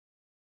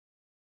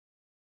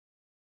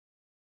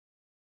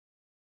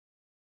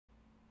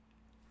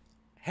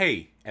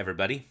Hey,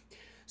 everybody.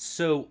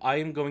 So I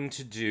am going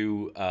to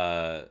do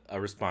a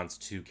response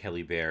to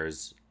Kelly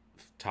Bear's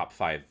top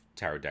five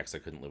tarot decks I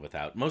couldn't live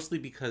without, mostly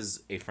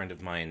because a friend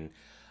of mine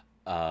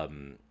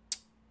um,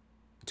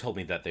 told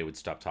me that they would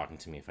stop talking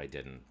to me if I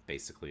didn't.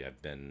 Basically,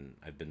 I've been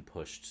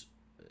pushed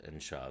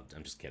and shoved.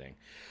 I'm just kidding.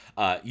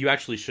 You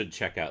actually should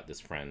check out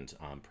this friend,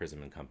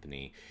 Prism and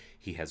Company.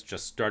 He has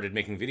just started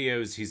making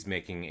videos. He's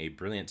making a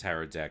brilliant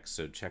tarot deck,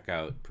 so check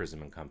out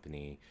Prism and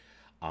Company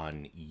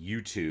on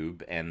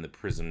YouTube and the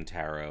Prism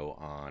Tarot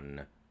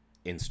on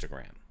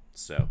Instagram.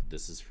 So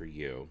this is for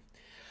you.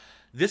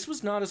 This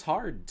was not as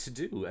hard to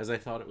do as I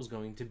thought it was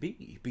going to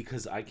be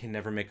because I can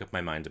never make up my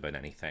mind about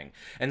anything.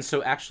 And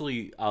so,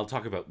 actually, I'll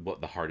talk about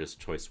what the hardest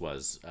choice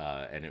was,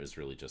 and it was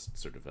really just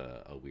sort of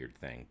a weird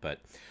thing.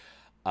 But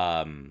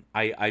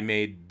I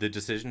made the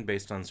decision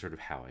based on sort of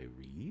how I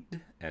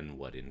read and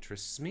what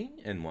interests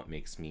me and what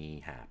makes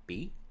me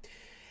happy.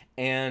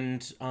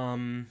 And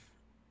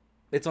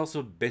it's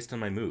also based on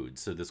my mood,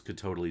 so this could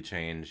totally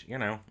change,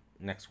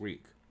 next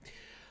week.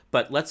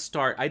 But let's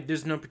start.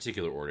 There's no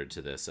particular order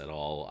to this at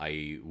all.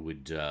 I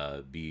would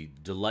be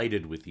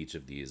delighted with each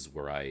of these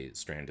were I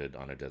stranded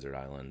on a desert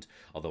island,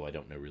 although I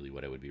don't know really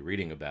what I would be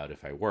reading about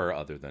if I were,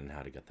 other than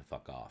how to get the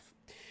fuck off.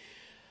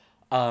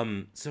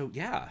 So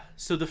yeah.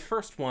 So the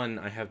first one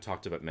I have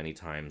talked about many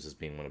times as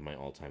being one of my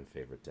all-time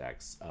favorite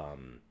decks.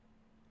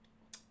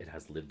 It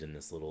has lived in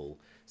this little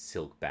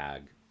silk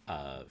bag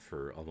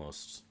for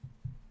almost...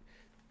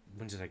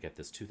 When did I get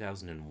this?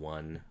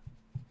 2001.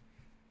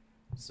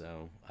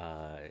 So,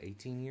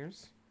 18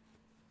 years?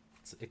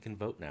 It can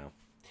vote now.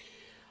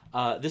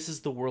 This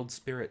is the World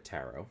Spirit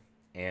Tarot,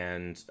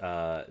 and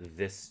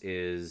this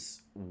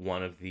is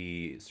one of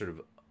the sort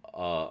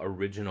of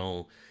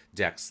original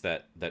decks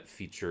that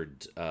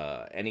featured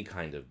any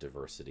kind of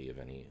diversity of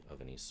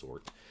any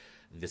sort.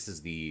 This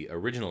is the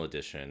original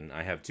edition.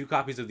 I have two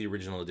copies of the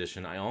original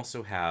edition. I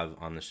also have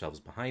on the shelves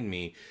behind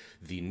me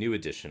the new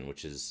edition,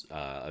 which is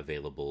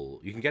available.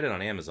 You can get it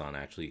on Amazon,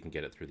 actually. You can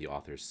get it through the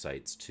author's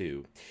sites,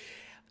 too.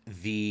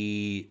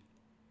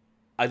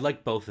 I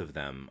like both of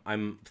them.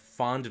 I'm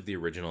fond of the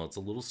original. It's a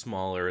little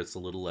smaller. It's a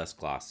little less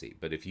glossy.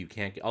 But if you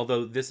can't...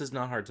 Although this is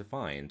not hard to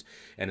find,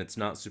 and it's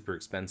not super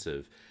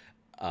expensive...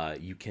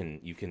 you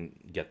can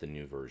get the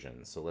new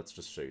version. So let's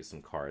just show you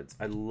some cards.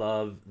 I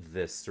love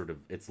this sort of...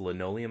 It's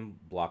linoleum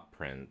block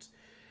print.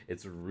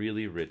 It's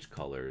really rich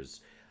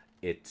colors.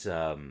 It's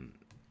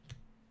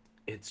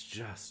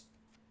just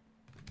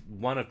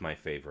one of my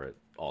favorite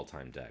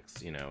all-time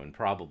decks, and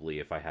probably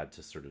if I had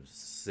to sort of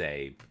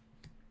say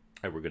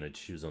I were going to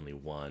choose only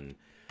one,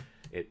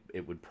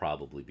 it would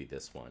probably be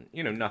this one.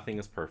 Nothing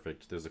is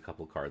perfect. There's a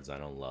couple cards I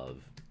don't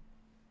love.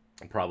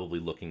 I'm probably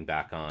looking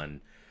back on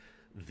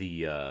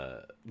the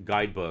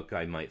guidebook,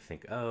 I might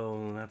think,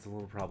 oh, that's a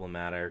little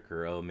problematic,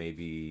 or oh,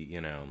 maybe,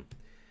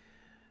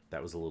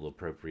 that was a little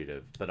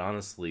appropriative. But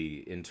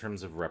honestly, in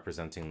terms of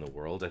representing the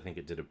world, I think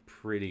it did a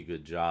pretty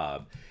good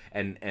job.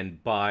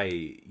 And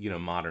by,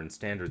 modern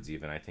standards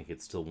even, I think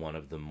it's still one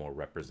of the more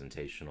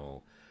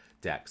representational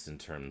decks in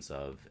terms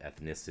of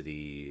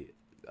ethnicity,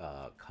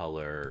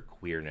 color,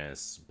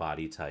 queerness,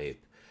 body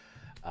type,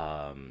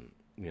 and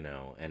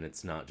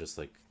it's not just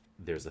like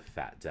there's a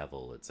fat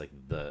devil. It's like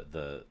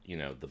the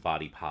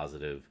body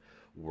positive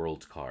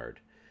world card.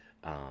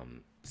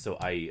 So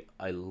I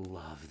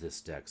love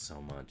this deck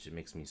so much. It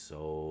makes me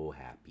so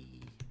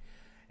happy,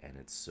 and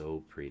it's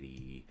so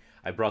pretty.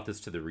 I brought this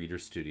to the Reader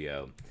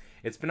Studio.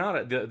 It's been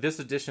out of, this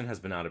edition has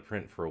been out of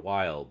print for a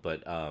while,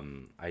 but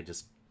I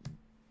just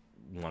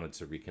wanted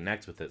to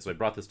reconnect with it. So I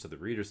brought this to the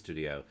Reader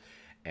Studio,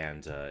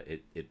 and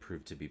it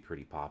proved to be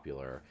pretty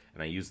popular,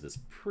 and I used this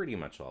pretty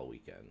much all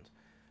weekend.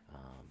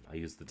 I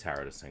used the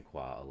Tarot de Saint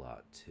Croix a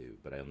lot too,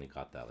 but I only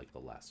got that like the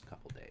last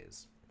couple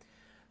days.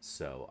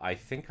 So I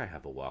think I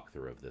have a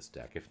walkthrough of this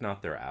deck. If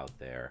not, they're out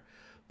there.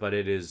 But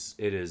it is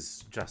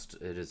just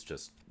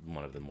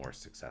one of the more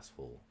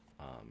successful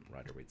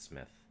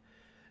Rider-Waite-Smith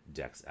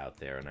decks out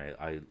there, and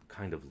I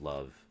kind of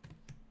love.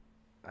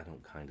 I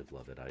don't kind of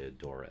love it. I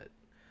adore it.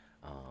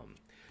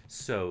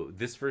 So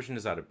this version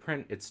is out of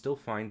print. It's still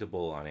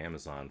findable on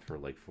Amazon for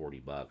like $40,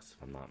 if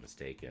I'm not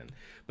mistaken.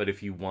 But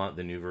if you want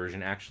the new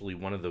version, actually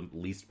one of the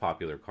least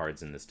popular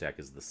cards in this deck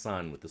is the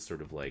Sun with this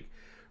sort of like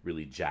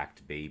really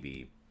jacked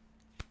baby.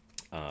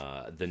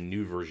 The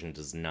new version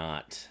does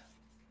not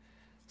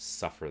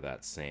suffer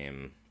that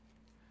same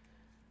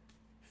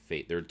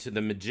fate.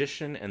 The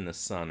Magician and the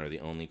Sun are the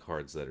only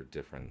cards that are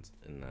different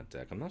in that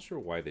deck. I'm not sure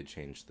why they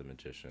changed the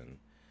Magician,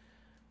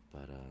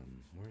 but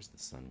where's the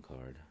Sun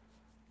card?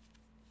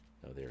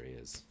 Oh, there he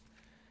is.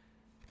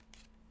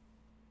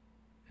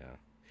 Yeah.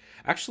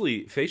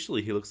 Actually,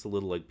 facially, he looks a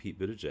little like Pete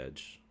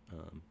Buttigieg.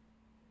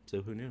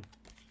 So who knew?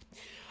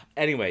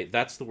 Anyway,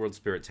 that's the World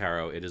Spirit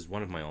Tarot. It is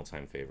one of my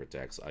all-time favorite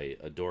decks. I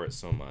adore it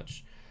so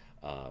much.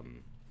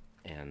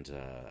 And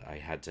I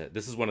had to...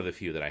 This is one of the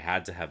few that I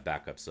had to have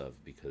backups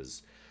of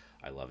because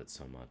I love it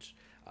so much.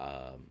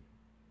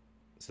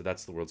 So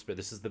that's the World Spirit.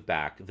 This is the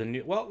back. The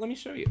new... Well, let me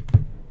show you.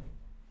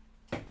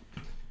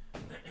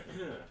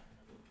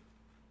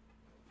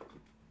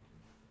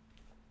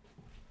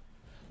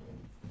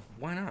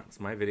 why not? It's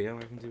my video.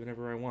 I can do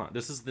whatever I want.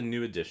 This is the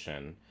new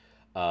edition,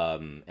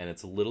 and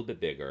it's a little bit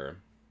bigger.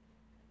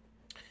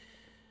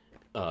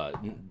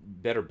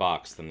 Better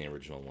box than the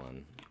original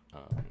one.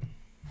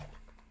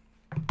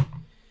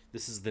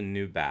 This is the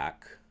new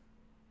back,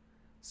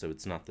 so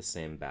it's not the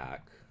same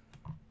back.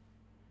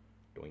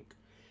 Doink.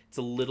 It's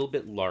a little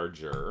bit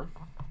larger.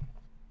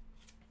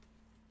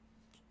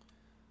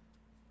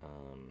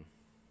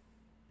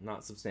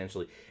 Not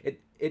substantially.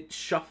 It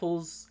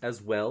shuffles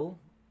as well.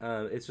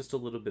 It's just a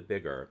little bit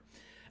bigger.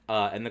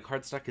 And the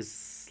cardstock is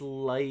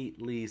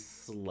slightly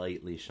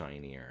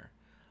shinier.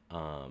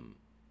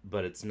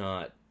 But it's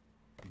not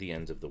the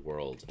end of the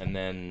world. And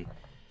then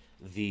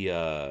the...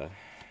 let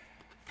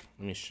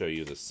me show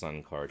you the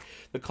Sun card.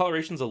 The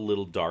coloration's a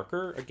little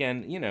darker.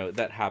 Again, you know,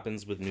 that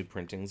happens with new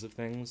printings of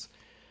things.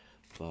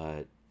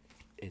 But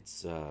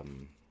it's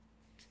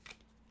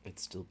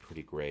still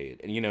pretty great.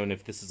 And, you know, and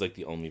if this is, like,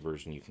 the only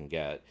version you can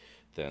get,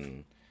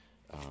 then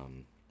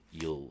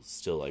you'll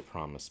still, I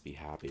promise, be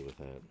happy with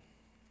it.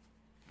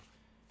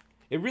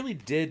 It really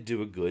did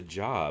do a good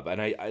job.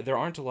 And I there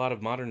aren't a lot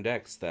of modern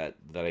decks that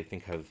I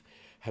think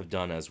have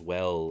done as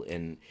well.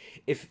 And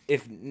if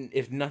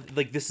not,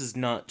 like, this is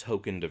not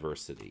token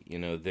diversity. You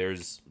know,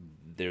 there's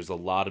a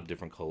lot of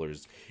different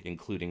colors,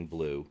 including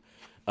blue,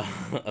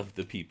 of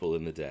the people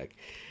in the deck.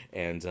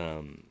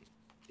 And,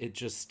 it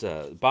just,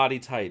 body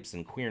types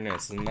and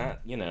queerness and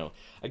that, you know,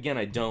 again,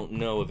 I don't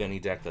know of any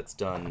deck that's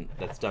done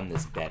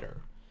this better.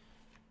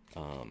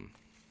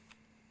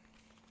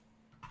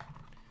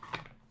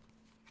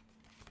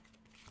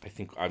 I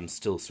think I'm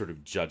still sort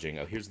of judging.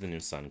 Oh, here's the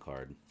new Sun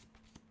card.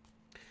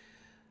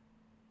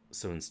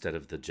 So instead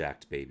of the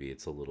jacked baby,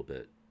 it's a little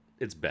bit,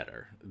 it's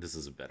better. This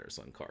is a better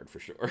Sun card for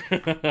sure.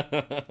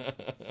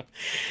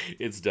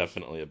 It's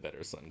definitely a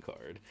better Sun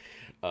card.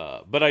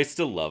 But I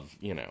still love,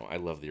 you know, I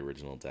love the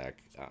original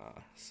deck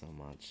so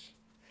much.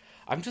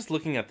 I'm just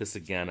looking at this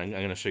again. I'm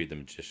going to show you the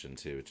Magician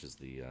too, which is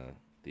the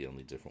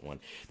only different one.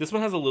 This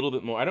one has a little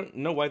bit more. I don't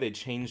know why they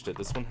changed it.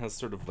 This one has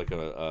sort of like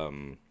a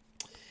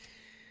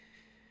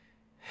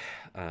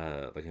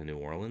New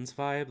Orleans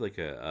vibe, like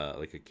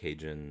a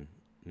Cajun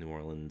New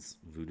Orleans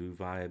voodoo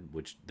vibe,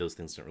 which those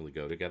things don't really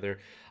go together.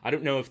 I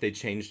don't know if they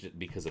changed it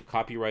because of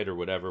copyright or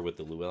whatever with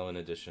the Llewellyn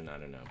edition. I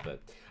don't know,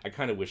 but I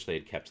kind of wish they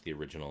had kept the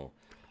original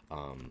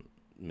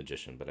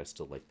Magician, but I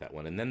still like that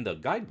one. And then the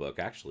guidebook,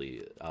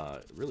 actually,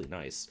 really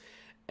nice.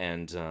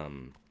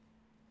 And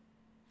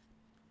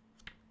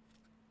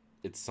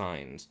it's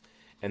signed.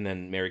 And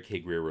then Mary K.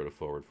 Greer wrote a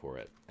foreword for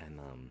it. And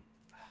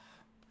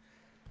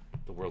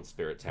the World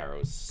Spirit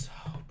Tarot is so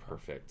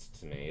perfect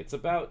to me. It's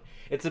about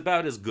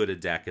as good a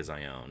deck as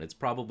I own. It's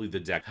probably the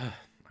deck.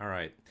 All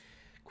right.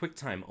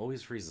 QuickTime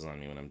always freezes on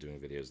me when I'm doing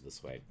videos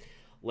this way.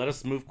 Let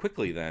us move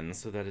quickly then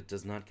so that it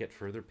does not get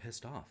further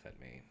pissed off at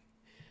me.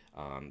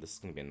 This is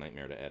going to be a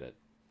nightmare to edit.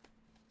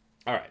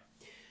 All right.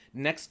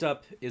 Next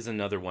up is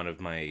another one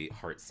of my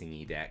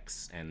heart-singy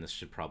decks, and this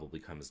should probably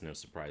come as no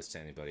surprise to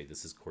anybody.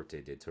 This is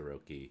Corte de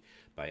Tarocchi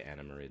by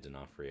Anna Maria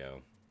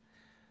D'Onofrio.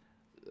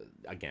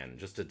 Again,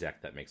 just a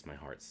deck that makes my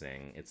heart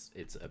sing.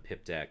 It's a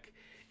pip deck.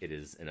 It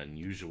is an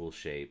unusual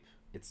shape.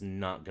 It's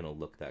not going to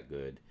look that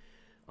good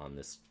on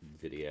this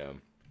video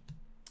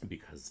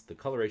because the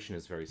coloration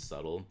is very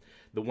subtle.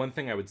 The one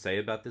thing I would say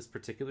about this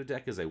particular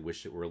deck is I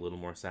wish it were a little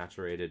more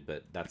saturated,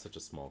 but that's such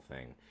a small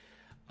thing.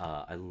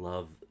 I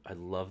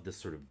love this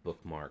sort of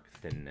bookmark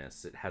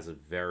thinness. It has a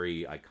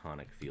very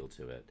iconic feel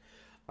to it.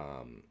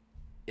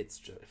 It's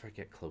just, if I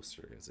get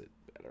closer, is it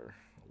better?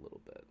 A little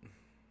bit.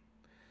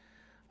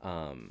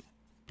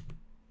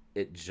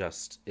 It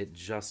just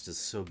is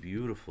so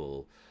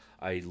beautiful.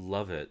 I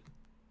love it.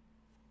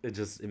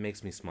 It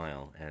makes me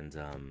smile, and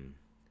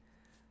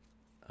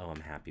oh, I'm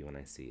happy when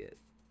I see it.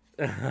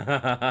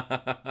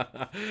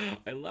 I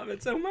love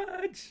it so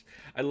much.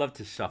 I love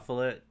to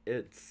shuffle it.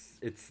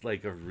 It's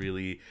like a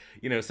really,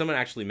 you know, someone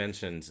actually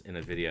mentioned in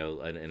a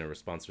video, in a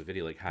response to a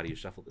video, like, how do you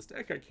shuffle this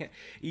deck? I can't.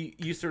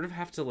 You sort of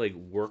have to like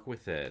work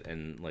with it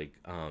and like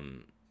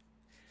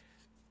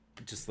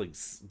just like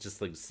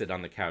sit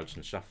on the couch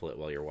and shuffle it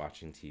while you're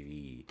watching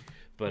TV.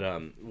 But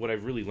what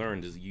I've really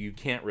learned is you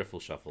can't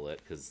riffle shuffle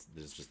it because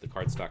there's just the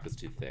cardstock is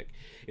too thick.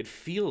 It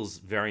feels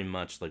very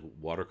much like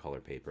watercolor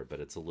paper, but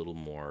it's a little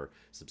more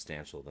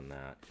substantial than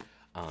that.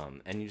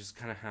 And you just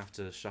kind of have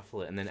to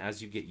shuffle it, and then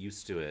as you get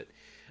used to it,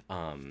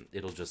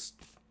 it'll just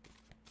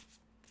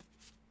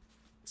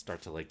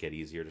start to like get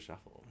easier to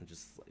shuffle. And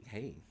just like,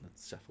 hey,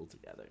 let's shuffle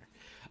together.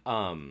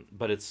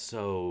 But it's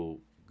so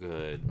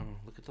good. Oh,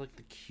 look at like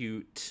the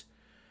cute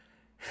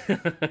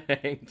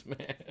Hanged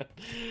Man.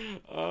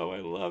 Oh, I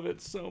love it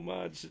so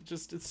much.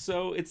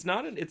 It's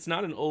not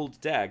an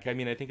old deck. I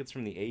mean, I think it's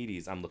from the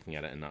 80s. I'm looking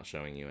at it and not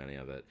showing you any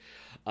of it.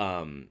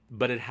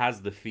 But it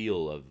has the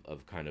feel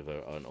of kind of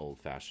an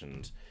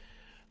old-fashioned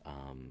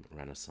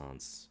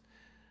Renaissance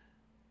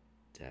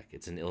deck.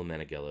 It's an Il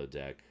Meneghello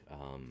deck.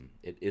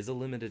 It is a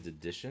limited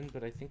edition,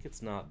 but I think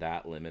it's not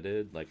that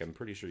limited. Like, I'm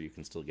pretty sure you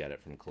can still get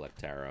it from Collect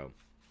Tarot.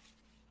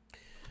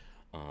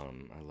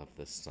 I love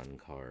this Sun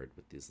card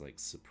with these like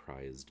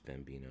surprised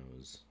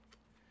bambinos.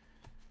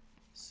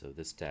 So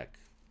this deck,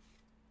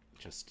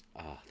 just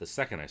the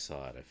second I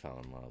saw it, I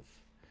fell in love.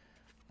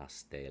 La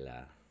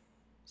Stella,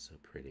 so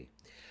pretty.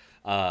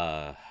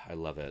 I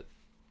love it.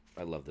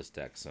 I love this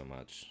deck so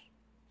much.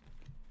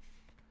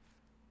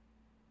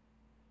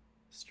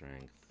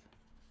 Strength.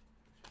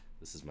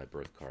 This is my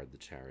birth card, the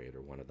Chariot,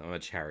 or one of them. I'm a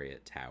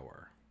Chariot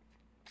Tower.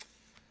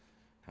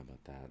 How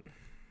about that?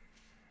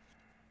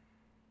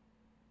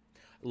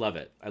 Love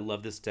it. I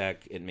love this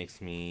deck. It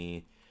makes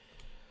me...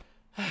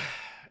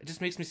 It just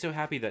makes me so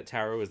happy that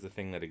tarot is the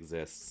thing that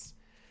exists.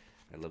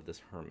 I love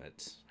this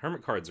Hermit.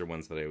 Hermit cards are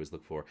ones that I always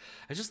look for.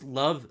 I just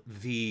love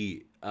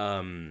the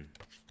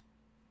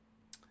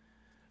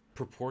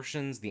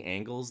proportions, the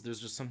angles. There's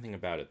just something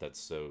about it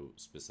that's so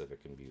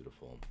specific and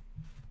beautiful.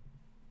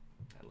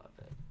 I love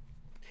it.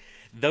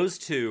 Those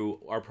two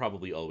are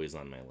probably always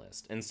on my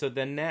list. And so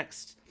then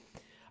next,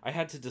 I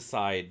had to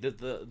decide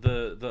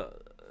the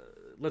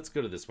let's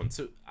go to this one.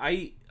 So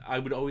I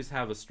would always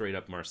have a straight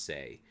up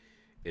Marseille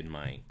in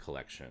my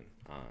collection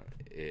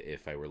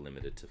if I were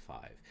limited to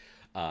 5.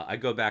 I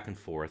go back and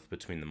forth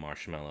between the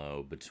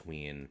Marshmallow,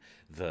 between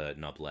the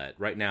Noblette.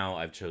 Right now,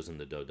 I've chosen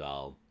the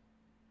Dodal,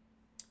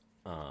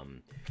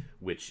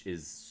 which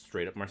is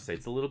straight up Marseille.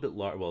 It's a little bit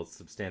well, it's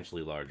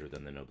substantially larger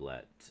than the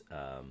Noblette,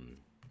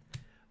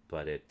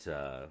 but it's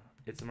a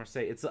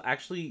Marseille. It's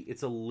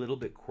a little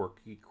bit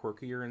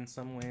quirkier in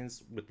some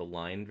ways with the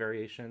line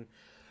variation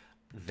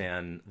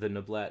than the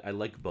Noblette. I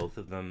like both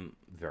of them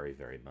very,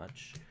 very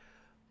much.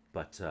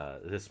 But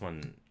this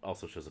one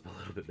also shows up a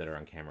little bit better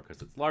on camera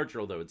because it's larger,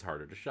 although it's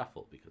harder to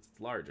shuffle because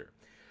it's larger.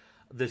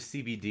 The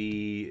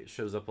CBD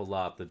shows up a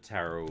lot. The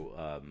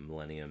Tarot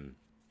Millennium,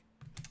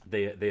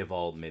 they have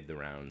all made the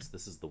rounds.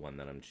 This is the one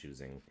that I'm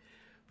choosing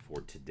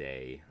for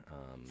today.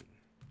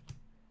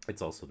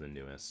 It's also the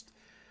newest.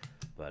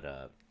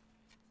 But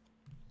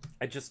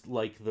I just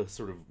like the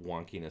sort of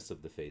wonkiness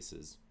of the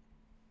faces.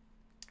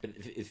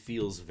 It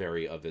feels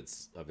very of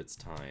its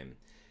time.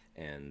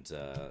 And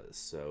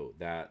so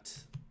that...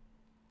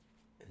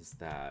 is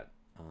that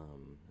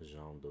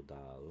Jean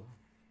Dodal.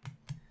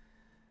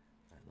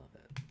 I love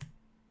it.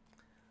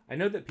 I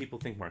know that people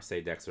think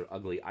Marseille decks are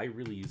ugly. I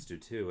really used to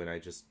too, and I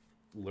just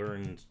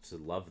learned to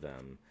love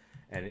them.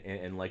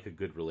 And like a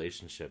good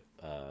relationship,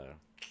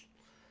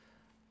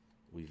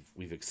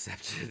 we've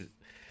accepted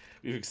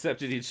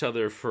each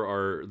other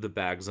for the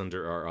bags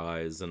under our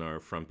eyes and our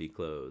frumpy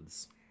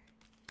clothes.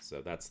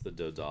 So that's the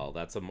Dodal.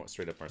 That's a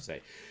straight up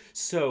Marseille.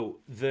 So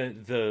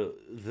the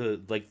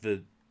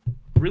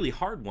really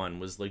hard one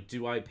was like,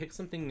 do I pick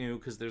something new?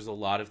 Because there's a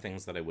lot of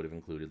things that I would have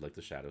included, like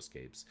the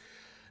Shadowscapes,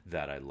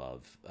 that I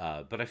love.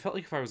 But I felt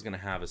like if I was going to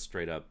have a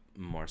straight up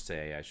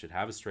Marseille, I should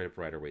have a straight up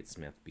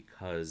Rider-Waite-Smith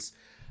because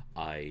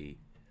I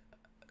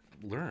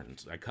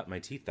learned. I cut my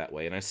teeth that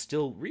way, and I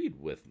still read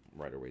with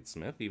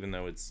Rider-Waite-Smith, even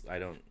though I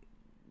don't,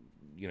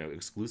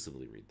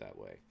 exclusively read that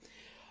way.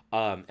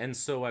 And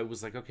so I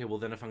was like, okay, well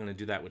then if I'm going to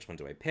do that, which one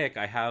do I pick?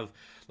 I have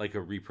like a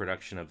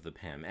reproduction of the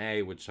Pam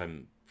A, which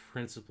I'm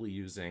principally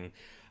using.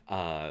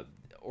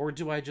 Or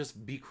do I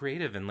just be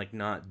creative and like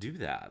not do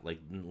that? Like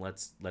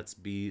let's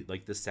be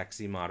like the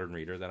sexy modern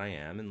reader that I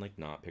am and like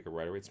not pick a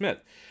Rider-Waite-Smith.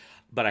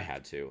 But I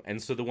had to.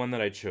 And so the one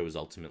that I chose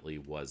ultimately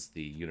was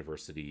the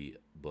University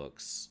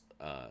Books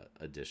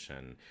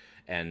edition.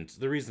 And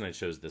the reason I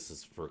chose this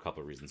is for a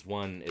couple of reasons.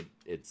 One,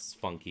 it's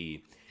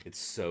funky. It's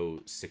so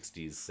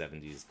 60s,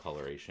 70s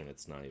coloration.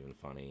 It's not even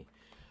funny.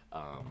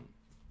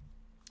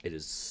 It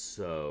is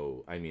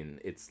so,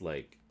 it's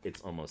like,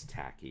 it's almost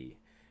tacky.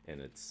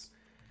 And it's,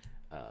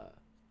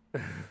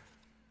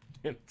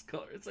 it's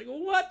color. It's like,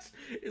 what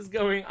is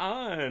going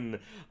on?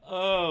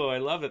 Oh, I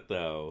love it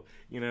though.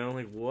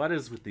 Like what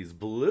is with these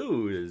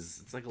blues?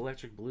 It's like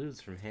electric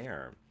blues from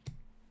Hair.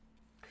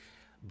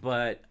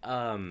 But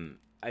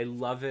I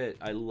love it.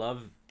 I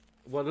love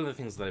one of the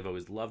things that I've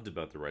always loved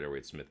about the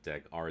Rider-Waite-Smith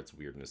deck are its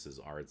weirdnesses,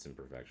 are its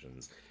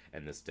imperfections,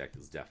 and this deck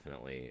is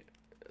definitely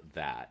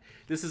that.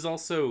 This is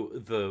also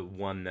the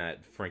one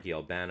that Frankie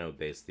Albano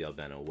based the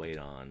Albano weight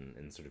on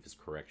and sort of his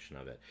correction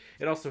of it.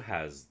 It also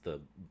has the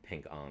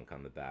pink ankh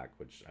on the back,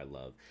 which I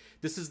love.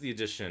 This is the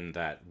edition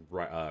that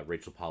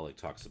Rachel Pollack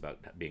talks about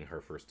being her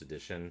first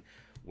edition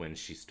when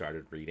she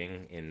started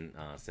reading in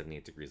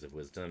 78 Degrees of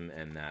Wisdom,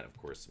 and that, of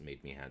course,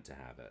 made me had to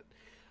have it.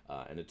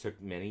 And it took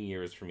many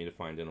years for me to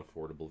find an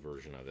affordable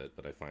version of it,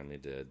 but I finally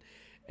did.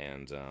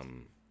 And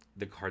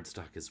the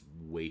cardstock is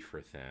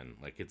wafer thin.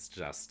 Like, it's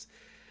just...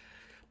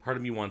 Part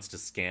of me wants to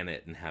scan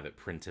it and have it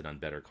printed on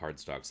better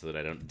cardstock so that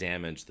I don't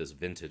damage this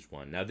vintage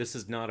one. Now, this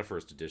is not a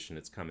first edition.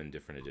 It's come in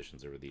different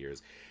editions over the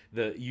years.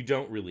 You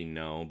don't really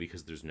know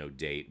because there's no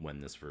date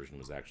when this version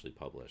was actually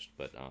published,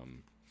 but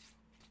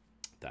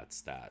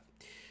that's that.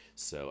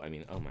 So,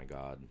 oh my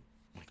god.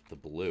 Like, the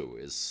blue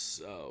is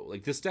so...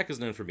 Like, this deck is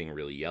known for being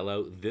really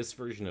yellow. This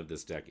version of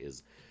this deck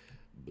is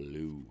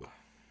blue.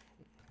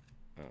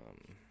 Come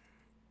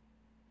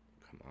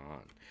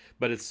on.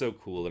 But it's so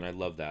cool, and I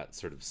love that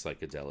sort of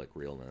psychedelic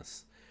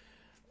realness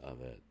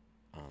of it.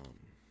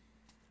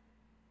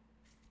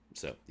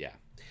 So, yeah.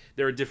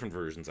 There are different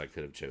versions I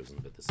could have chosen,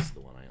 but this is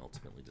the one I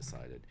ultimately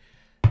decided.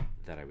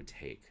 that I would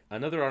take.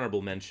 Another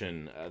honorable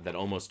mention that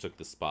almost took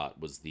the spot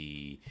was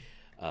the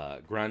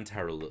Grand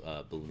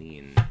Tarot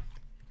Beline,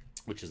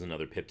 which is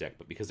another pip deck.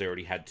 But because I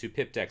already had 2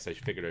 pip decks, I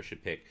figured I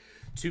should pick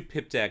 2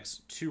 pip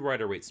decks, 2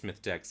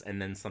 Rider-Waite-Smith decks,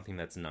 and then something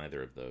that's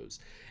neither of those.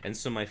 And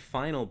so my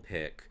final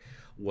pick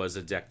was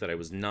a deck that I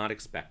was not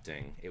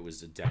expecting. It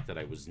was a deck that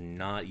I was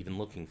not even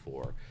looking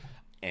for.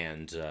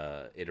 And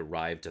it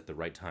arrived at the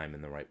right time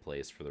in the right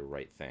place for the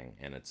right thing.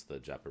 And it's the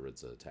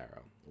Japaridza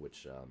Tarot,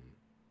 which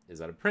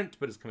is out of print,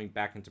 but is coming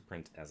back into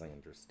print as I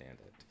understand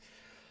it.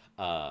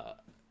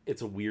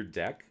 It's a weird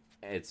deck.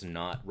 It's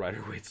not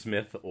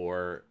Rider-Waite-Smith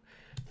or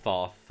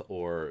Thoth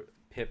or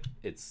Pip.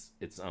 It's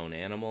its own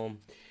animal.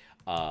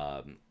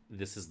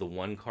 This is the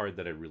one card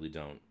that I really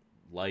don't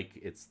like.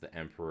 It's the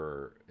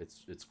Emperor.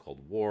 It's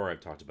called War. I've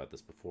talked about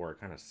this before. I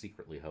kind of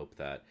secretly hope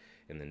that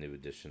in the new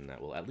edition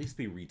that will at least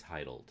be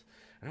retitled.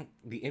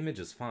 The image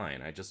is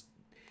fine.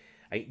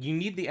 You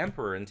need the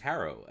Emperor in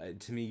Tarot.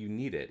 To me, you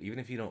need it. Even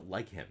if you don't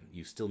like him,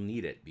 you still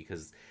need it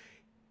because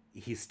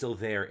he's still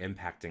there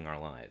impacting our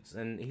lives.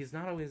 And he's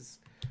not always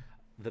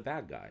the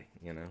bad guy,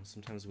 you know?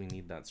 Sometimes we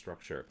need that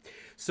structure.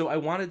 So I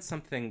wanted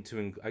something to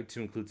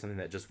include something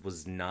that just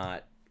was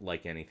not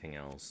like anything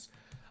else.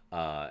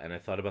 And I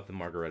thought about the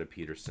Margareta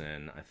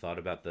Peterson. I thought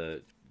about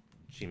the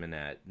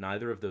Chiminette.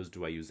 Neither of those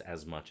do I use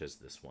as much as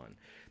this one.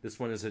 This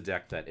one is a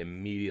deck that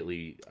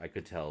immediately I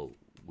could tell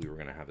we were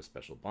going to have a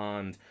special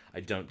bond. I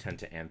don't tend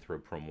to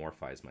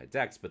anthropomorphize my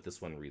decks, but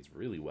this one reads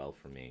really well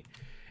for me.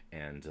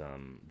 And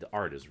the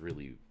art is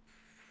really,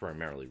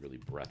 primarily really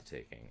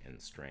breathtaking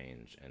and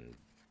strange and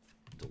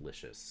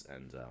delicious.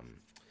 And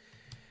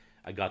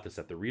I got this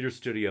at the Reader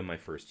Studio my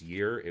first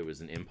year. It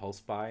was an impulse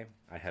buy.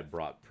 I had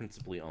brought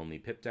principally only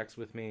pip decks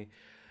with me,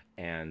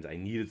 and I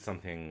needed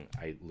something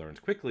I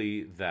learned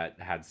quickly that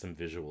had some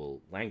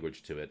visual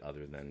language to it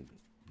other than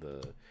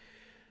the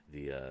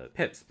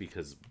pips,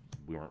 because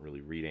we weren't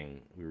really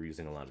reading. We were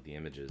using a lot of the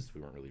images.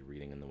 We weren't really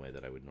reading in the way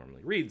that I would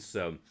normally read,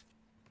 so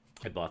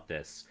I bought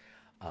this.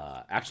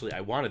 Actually,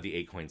 I wanted the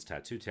 8 Coins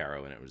Tattoo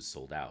Tarot, and it was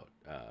sold out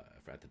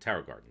at the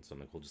Tarot Garden, so I'm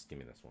like, well, just give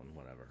me this one,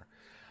 whatever.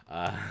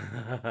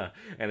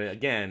 And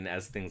again,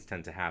 as things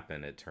tend to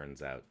happen, it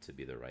turns out to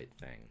be the right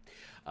thing.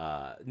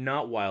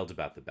 Not wild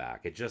about the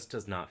back. It just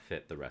does not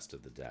fit the rest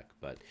of the deck,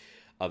 but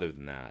other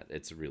than that,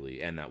 it's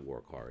really, and that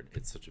War card,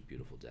 it's such a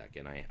beautiful deck.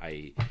 And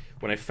I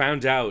when I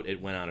found out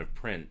it went out of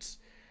print,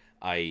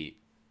 I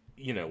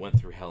went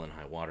through hell and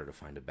high water to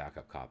find a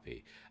backup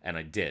copy, and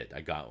I did.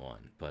 I got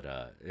one, but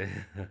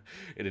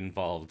it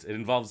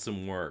involved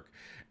some work,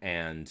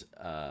 and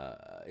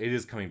it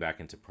is coming back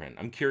into print.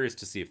 I'm curious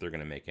to see if they're going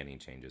to make any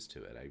changes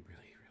to it. I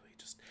really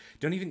just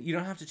you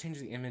don't have to change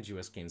the image,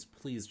 US Games.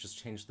 Please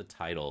just change the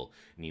title,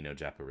 Nino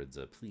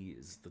Japaridza.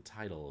 Please, the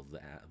title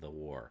of the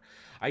war.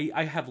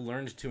 I have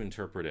learned to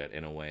interpret it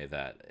in a way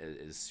that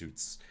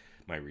suits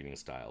my reading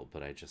style,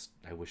 but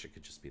I wish it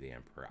could just be the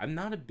Emperor. I'm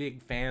not a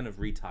big fan of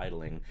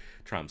retitling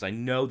Trumps. I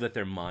know that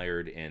they're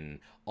mired in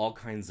all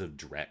kinds of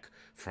dreck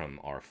from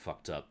our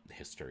fucked up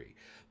history,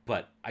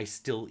 but I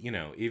still,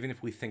 even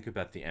if we think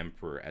about the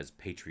Emperor as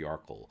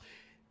patriarchal,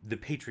 the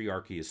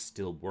patriarchy is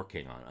still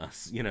working on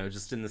us,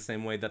 just in the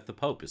same way that the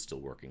Pope is still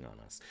working on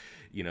us.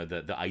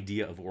 The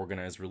idea of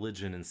organized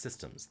religion and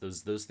systems,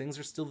 those things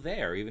are still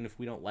there, even if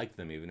we don't like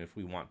them, even if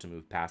we want to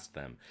move past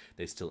them,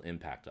 they still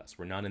impact us.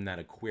 We're not in that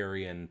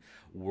Aquarian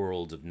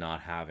world of not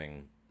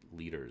having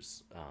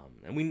leaders.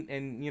 And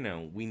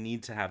we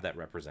need to have that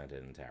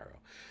represented in tarot.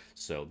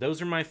 So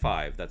those are my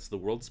 5. That's the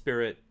World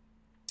Spirit,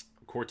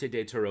 Corte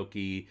de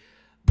Tarocchi,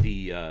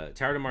 the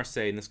Tarot de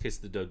Marseille, in this case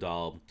the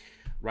Dodal,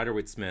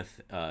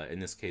 Rider-Waite-Smith, in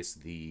this case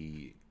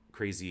the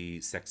Crazy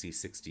Sexy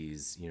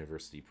 60s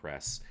University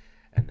Press,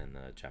 and then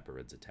the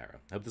Japaridza Tarot.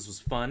 I hope this was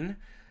fun.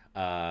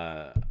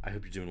 I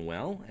hope you're doing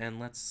well, and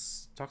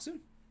let's talk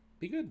soon.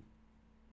 Be good.